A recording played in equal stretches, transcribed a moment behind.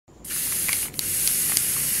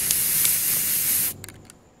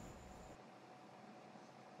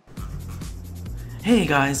Hey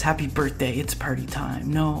guys, happy birthday, it's party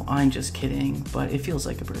time. No, I'm just kidding, but it feels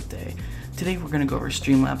like a birthday. Today we're going to go over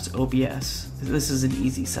Streamlabs OBS. This is an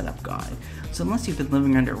easy setup guide. So unless you've been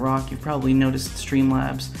living under a rock, you've probably noticed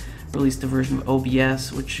Streamlabs released a version of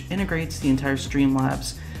OBS which integrates the entire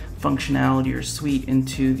Streamlabs functionality or suite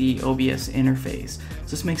into the OBS interface.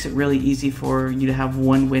 So this makes it really easy for you to have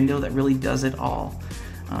one window that really does it all.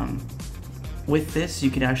 With this,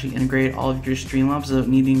 you can actually integrate all of your Streamlabs without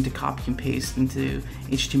needing to copy and paste into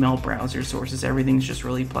HTML browser sources. Everything's just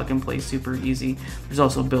really plug and play, super easy. There's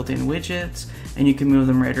also built-in widgets, and you can move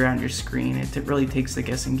them right around your screen. It really takes the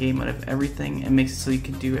guessing game out of everything and makes it so you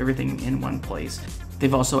can do everything in one place.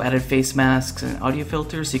 They've also added face masks and audio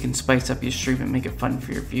filters so you can spice up your stream and make it fun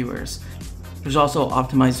for your viewers. There's also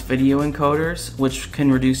optimized video encoders, which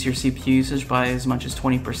can reduce your CPU usage by as much as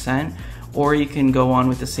 20%. Or you can go on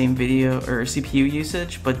with the same video or CPU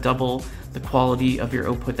usage, but double the quality of your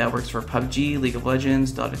output. That works for PUBG, League of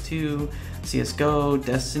Legends, Dota 2, CSGO,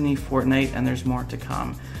 Destiny, FORTNITE, and there's more to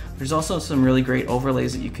come. There's also some really great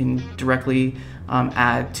overlays that you can directly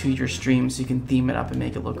add to your stream so you can theme it up and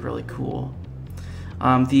make it look really cool.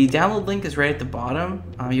 The download link is right at the bottom.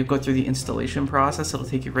 You'll go through the installation process. It'll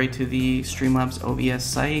take you right to the Streamlabs OBS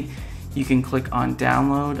site. You can click on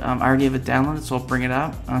download. I already have it downloaded, so I'll bring it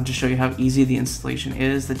up to show you how easy the installation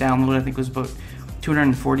is. The download I think was about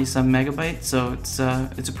 240 some megabytes, so it's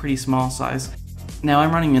a pretty small size. Now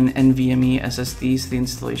I'm running an NVMe SSD, so the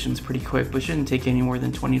installation is pretty quick, but shouldn't take any more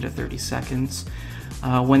than 20 to 30 seconds.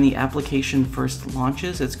 When the application first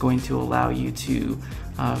launches, it's going to allow you to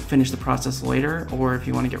finish the process later, or if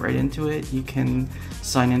you want to get right into it, you can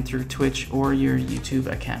sign in through Twitch or your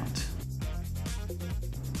YouTube account.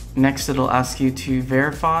 Next, it'll ask you to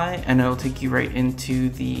verify, and it'll take you right into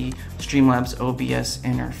the Streamlabs OBS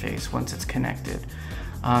interface once it's connected.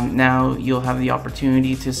 Now you'll have the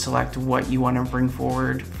opportunity to select what you want to bring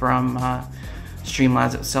forward from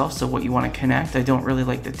Streamlabs itself, so what you want to connect. I don't really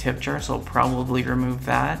like the tip jar, so I'll probably remove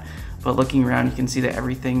that. But looking around, you can see that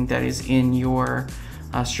everything that is in your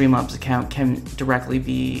Streamlabs account can directly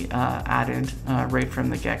be added right from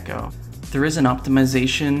the get-go. There is an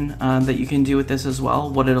optimization that you can do with this as well.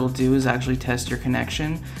 What it'll do is actually test your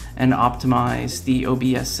connection and optimize the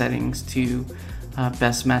OBS settings to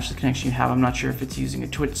best match the connection you have. I'm not sure if it's using a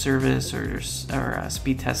Twitch service or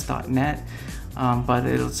speedtest.net, but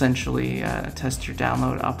it'll essentially test your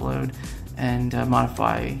download, upload, and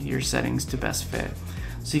modify your settings to best fit.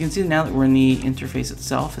 So you can see now that we're in the interface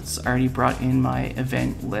itself, it's already brought in my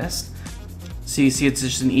event list. So you see it's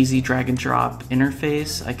just an easy drag and drop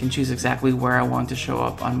interface. I can choose exactly where I want to show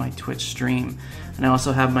up on my Twitch stream. And I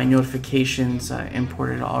also have my notifications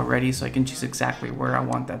imported already, so I can choose exactly where I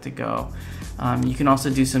want that to go. You can also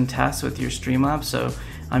do some tests with your Streamlabs. So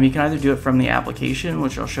you can either do it from the application,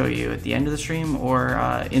 which I'll show you at the end of the stream, or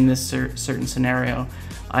in this certain scenario,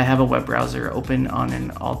 I have a web browser open on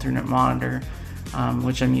an alternate monitor,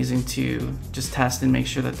 which I'm using to just test and make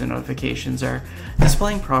sure that the notifications are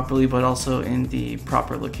displaying properly, but also in the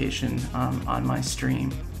proper location on my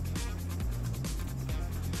stream.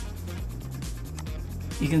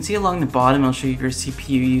 You can see along the bottom, I'll show you your CPU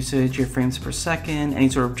usage, your frames per second, any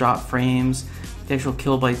sort of drop frames, the actual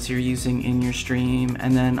kilobytes you're using in your stream,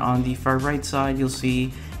 and then on the far right side, you'll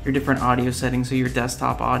see your different audio settings, so your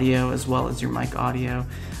desktop audio as well as your mic audio.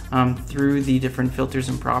 Through the different filters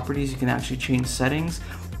and properties, you can actually change settings,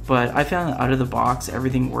 but I found that out of the box,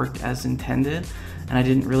 everything worked as intended, and I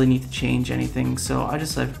didn't really need to change anything, so I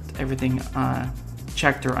just left everything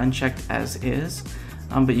checked or unchecked as is.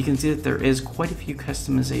 But you can see that there is quite a few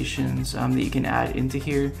customizations that you can add into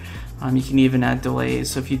here. You can even add delays,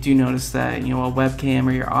 so if you do notice that a webcam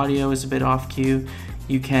or your audio is a bit off cue,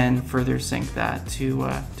 you can further sync that to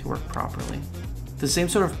work properly. The same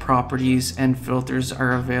sort of properties and filters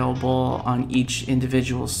are available on each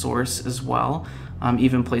individual source as well.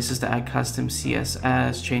 Even places to add custom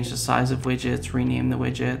CSS, change the size of widgets, rename the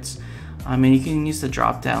widgets. And you can use the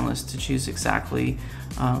drop-down list to choose exactly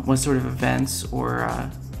what sort of events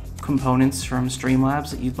or components from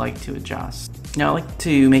Streamlabs that you'd like to adjust. Now I like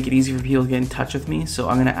to make it easy for people to get in touch with me, so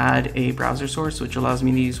I'm going to add a browser source which allows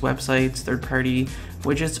me to use websites, third-party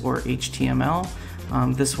widgets, or HTML.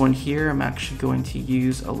 This one here, I'm actually going to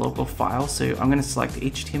use a local file, so I'm going to select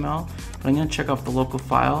HTML, but I'm going to check off the local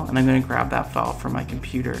file, and I'm going to grab that file from my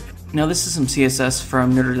computer. Now this is some CSS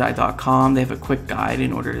from nerdordie.com. They have a quick guide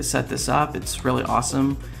in order to set this up. It's really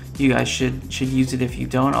awesome. You guys should use it if you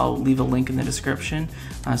don't. I'll leave a link in the description.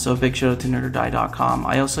 So a big shout out to nerdordie.com.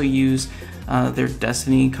 I also use their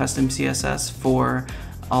Destiny custom CSS for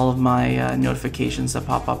all of my notifications that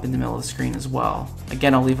pop up in the middle of the screen as well.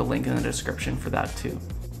 Again, I'll leave a link in the description for that too.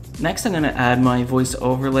 Next, I'm going to add my voice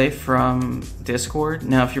overlay from Discord.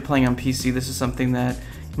 Now, if you're playing on PC, this is something that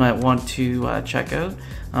you might want to check out.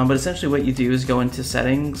 But essentially what you do is go into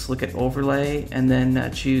settings, look at overlay, and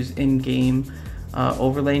then choose in-game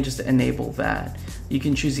overlay and just enable that. You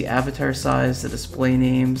can choose the avatar size, the display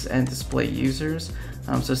names, and display users.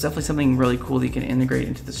 So it's definitely something really cool that you can integrate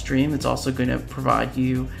into the stream. It's also going to provide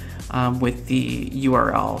you with the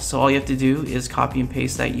URL. So all you have to do is copy and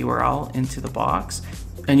paste that URL into the box,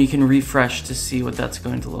 and you can refresh to see what that's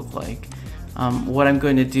going to look like. What I'm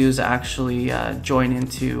going to do is actually join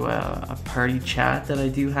into a party chat that I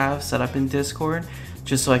do have set up in Discord,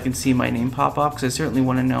 just so I can see my name pop up, because I certainly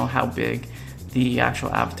want to know how big the actual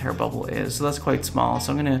avatar bubble is. So that's quite small.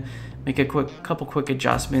 So I'm going to make a couple quick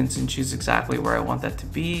adjustments and choose exactly where I want that to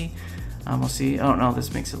be. We'll see. Oh no,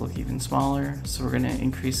 this makes it look even smaller. So we're going to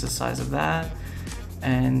increase the size of that,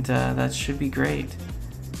 and that should be great.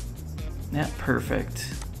 Yeah,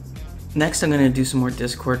 perfect. Next, I'm going to do some more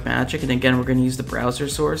Discord magic, and again, we're going to use the browser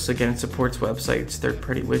source. Again, it supports websites,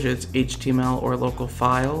 third-party widgets, HTML, or local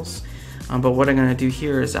files. But what I'm going to do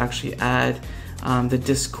here is actually add the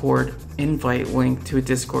Discord invite link to a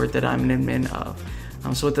Discord that I'm an admin of.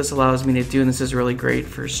 So what this allows me to do, and this is really great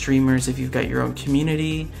for streamers, if you've got your own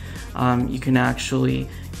community, you can actually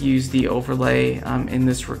use the overlay in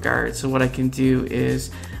this regard. So what I can do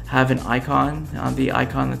is have an icon, the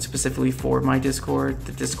icon that's specifically for my Discord,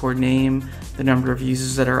 the Discord name, the number of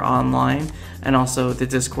users that are online, and also the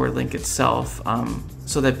Discord link itself,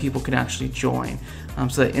 so that people can actually join.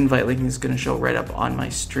 So that invite link is going to show right up on my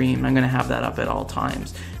stream. I'm going to have that up at all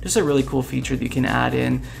times. Just a really cool feature that you can add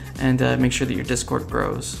in and make sure that your Discord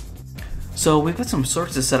grows. So we've got some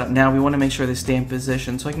sources set up now. We want to make sure they stay in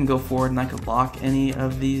position, so I can go forward and I can lock any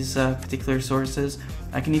of these particular sources.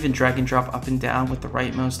 I can even drag and drop up and down with the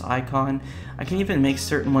rightmost icon. I can even make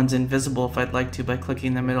certain ones invisible if I'd like to by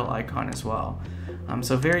clicking the middle icon as well.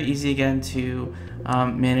 So very easy again to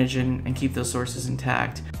manage and keep those sources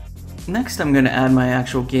intact. Next, I'm going to add my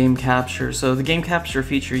actual game capture. So the game capture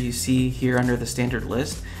feature you see here under the standard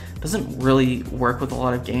list doesn't really work with a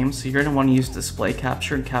lot of games, so you're going to want to use display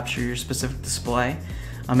capture and capture your specific display.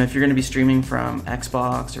 If you're going to be streaming from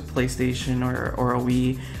Xbox or PlayStation or a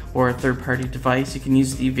Wii or a third-party device, you can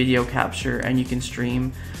use the video capture and you can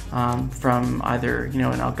stream from either an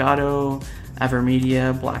Elgato,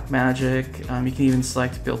 AverMedia, Blackmagic. You can even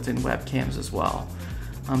select built-in webcams as well.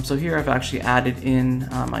 So here I've actually added in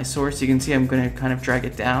my source. You can see I'm going to kind of drag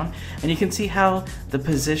it down, and you can see how the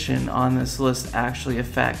position on this list actually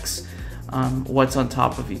affects what's on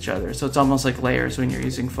top of each other. So it's almost like layers when you're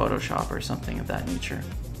using Photoshop or something of that nature.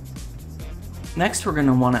 Next, we're going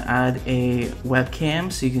to want to add a webcam,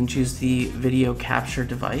 so you can choose the video capture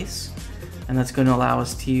device, and that's going to allow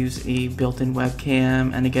us to use a built-in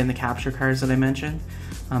webcam and again the capture cards that I mentioned.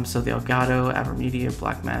 So the Elgato, AverMedia,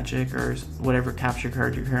 Blackmagic, or whatever capture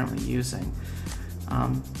card you're currently using.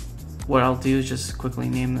 What I'll do is just quickly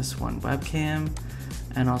name this one webcam,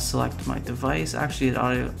 and I'll select my device. Actually,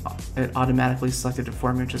 it automatically selected it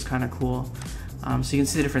for me, which is kind of cool. So you can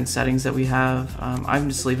see the different settings that we have. I'm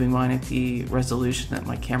just leaving mine at the resolution that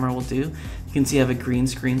my camera will do. You can see I have a green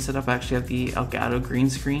screen set up. I actually have the Elgato green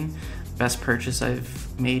screen. Best purchase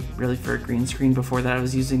I've made really for a green screen. Before that, I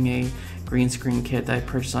was using a green screen kit that I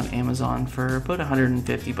purchased on Amazon for about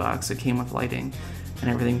 150 bucks. It came with lighting and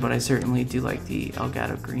everything, but I certainly do like the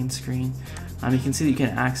Elgato green screen. You can see that you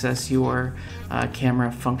can access your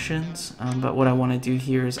camera functions, but what I want to do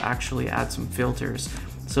here is actually add some filters.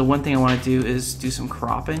 So one thing I want to do is do some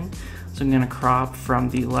cropping. So I'm going to crop from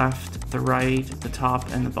the left, the right, the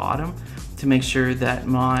top, and the bottom to make sure that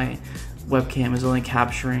my webcam is only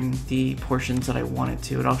capturing the portions that I want it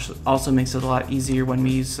to. It also makes it a lot easier when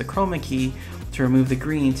we use the chroma key to remove the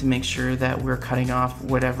green to make sure that we're cutting off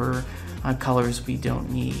whatever colors we don't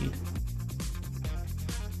need.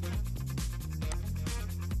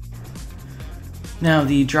 Now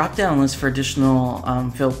the drop-down list for additional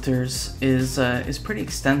filters is pretty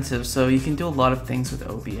extensive, so you can do a lot of things with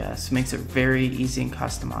OBS. It makes it very easy and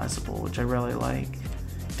customizable, which I really like.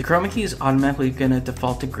 The chroma key is automatically going to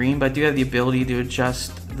default to green, but I do have the ability to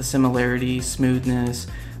adjust the similarity, smoothness,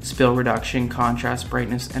 spill reduction, contrast,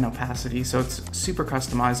 brightness, and opacity, so it's super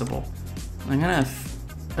customizable. I'm going to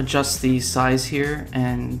adjust the size here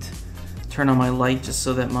and turn on my light just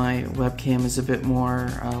so that my webcam is a bit more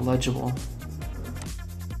legible.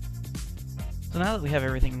 So now that we have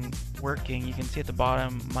everything working, you can see at the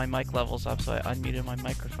bottom my mic level's up, so I unmuted my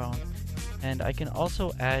microphone. And I can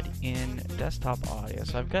also add in desktop audio.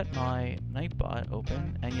 So I've got my Nightbot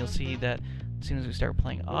open, and you'll see that as soon as we start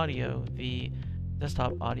playing audio, the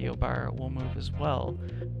desktop audio bar will move as well.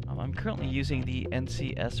 I'm currently using the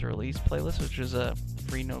NCS release playlist, which is a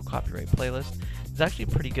free no copyright playlist. It's actually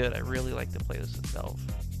pretty good. I really like the playlist itself.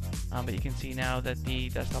 But you can see now that the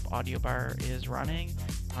desktop audio bar is running.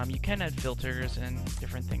 You can add filters and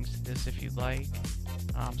different things to this if you'd like.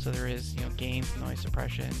 So there is, gain, noise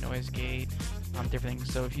suppression, noise gate, different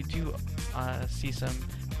things. So if you do see some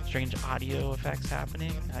strange audio effects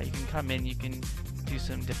happening, you can come in, you can do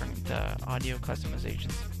some different audio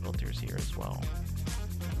customizations filters here as well.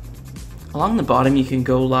 Along the bottom you can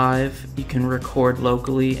go live, you can record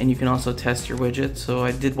locally, and you can also test your widgets. So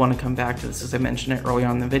I did want to come back to this as I mentioned it early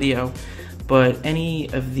on in the video, but any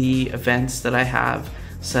of the events that I have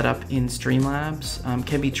set up in Streamlabs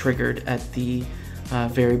can be triggered at the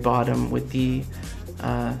very bottom with the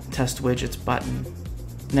test widgets button.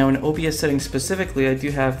 Now in OBS settings specifically, I do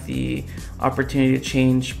have the opportunity to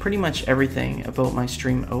change pretty much everything about my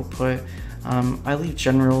stream output. I leave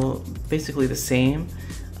general basically the same.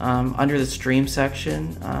 Under the stream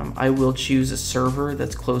section, I will choose a server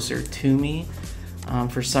that's closer to me.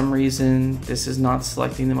 For some reason, this is not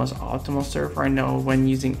selecting the most optimal server. I know when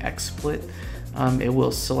using XSplit, it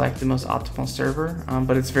will select the most optimal server,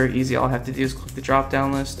 but it's very easy. All I have to do is click the drop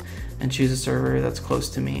down list and choose a server that's close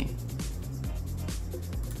to me.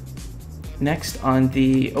 Next, on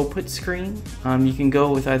the output screen, you can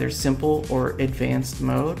go with either simple or advanced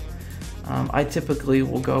mode. I typically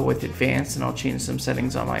will go with advanced, and I'll change some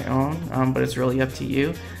settings on my own, but it's really up to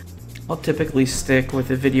you. I'll typically stick with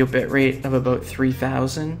a video bitrate of about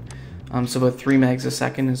 3000, so about 3 megs a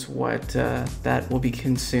second is what that will be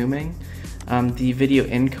consuming. The video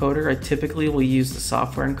encoder, I typically will use the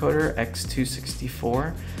software encoder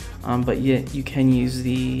X264, but yet you can use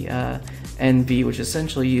the NV, which is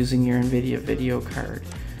essentially using your NVIDIA video card.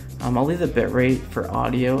 I'll leave the bitrate for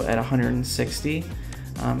audio at 160.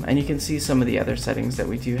 And you can see some of the other settings that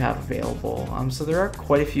we do have available. So there are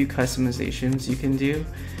quite a few customizations you can do.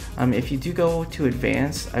 If you do go to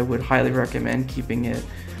advanced, I would highly recommend keeping it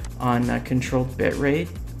on controlled bitrate,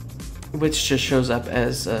 which just shows up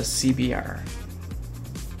as CBR.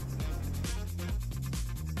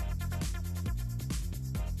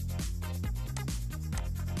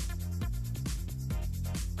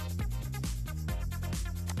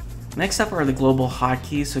 Next up are the global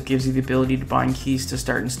hotkeys, so it gives you the ability to bind keys to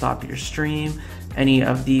start and stop your stream. Any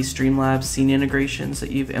of the Streamlabs scene integrations that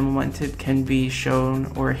you've implemented can be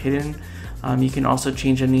shown or hidden. You can also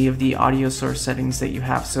change any of the audio source settings that you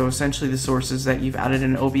have. So essentially the sources that you've added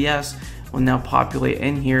in OBS will now populate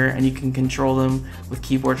in here, and you can control them with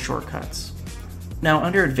keyboard shortcuts. Now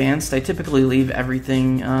under advanced, I typically leave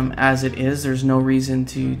everything as it is. There's no reason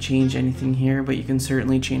to change anything here, but you can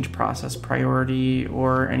certainly change process priority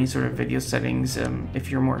or any sort of video settings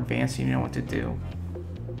if you're more advanced and you know what to do.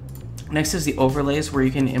 Next is the overlays, where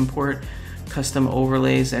you can import custom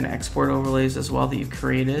overlays and export overlays as well that you've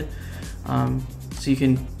created. So you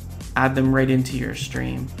can add them right into your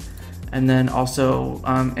stream. And then also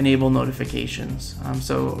enable notifications.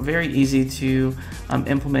 So very easy to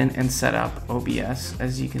implement and set up OBS,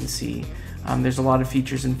 as you can see. There's a lot of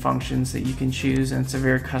features and functions that you can choose, and it's a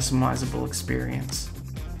very customizable experience.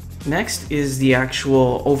 Next is the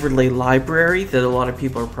actual overlay library that a lot of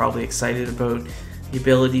people are probably excited about, the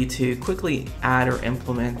ability to quickly add or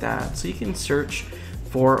implement that. So you can search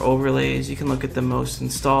for overlays, you can look at the most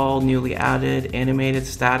installed, newly added, animated,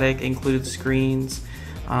 static, included screens.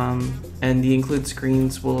 And the include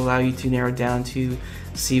screens will allow you to narrow down to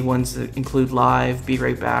see ones that include live, be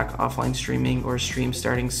right back, offline streaming, or stream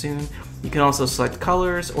starting soon. You can also select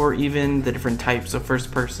colors or even the different types of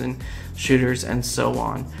first person shooters and so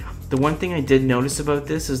on. The one thing I did notice about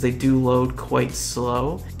this is they do load quite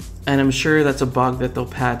slow, and I'm sure that's a bug that they'll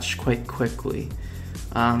patch quite quickly.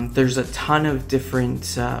 There's a ton of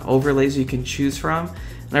different overlays you can choose from,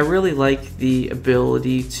 and I really like the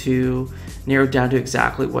ability to narrow down to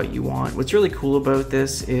exactly what you want. What's really cool about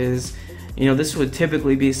this is, this would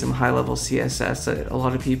typically be some high-level CSS that a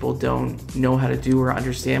lot of people don't know how to do or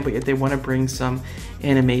understand, but yet they want to bring some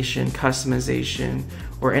animation, customization,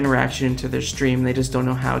 or interaction into their stream. They just don't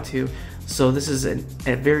know how to. So this is a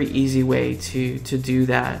very easy way to do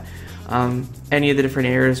that. Any of the different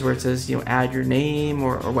areas where it says, add your name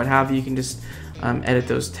or what have you, you can just edit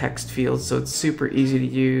those text fields. So it's super easy to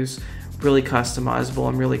use, really customizable.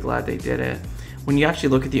 I'm really glad they did it. When you actually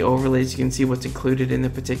look at the overlays, you can see what's included in the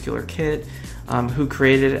particular kit, who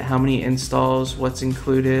created it, how many installs, what's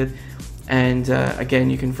included, and again,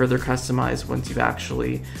 you can further customize once you've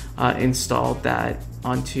actually installed that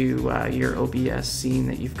onto your OBS scene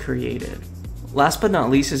that you've created. Last but not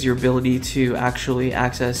least is your ability to actually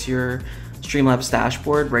access your Streamlabs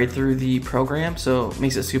dashboard right through the program, so it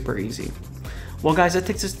makes it super easy. Well guys, that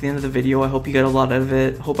takes us to the end of the video. I hope you got a lot out of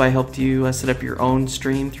it. Hope I helped you set up your own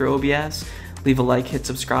stream through OBS. Leave a like, hit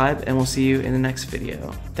subscribe, and we'll see you in the next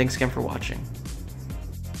video. Thanks again for watching.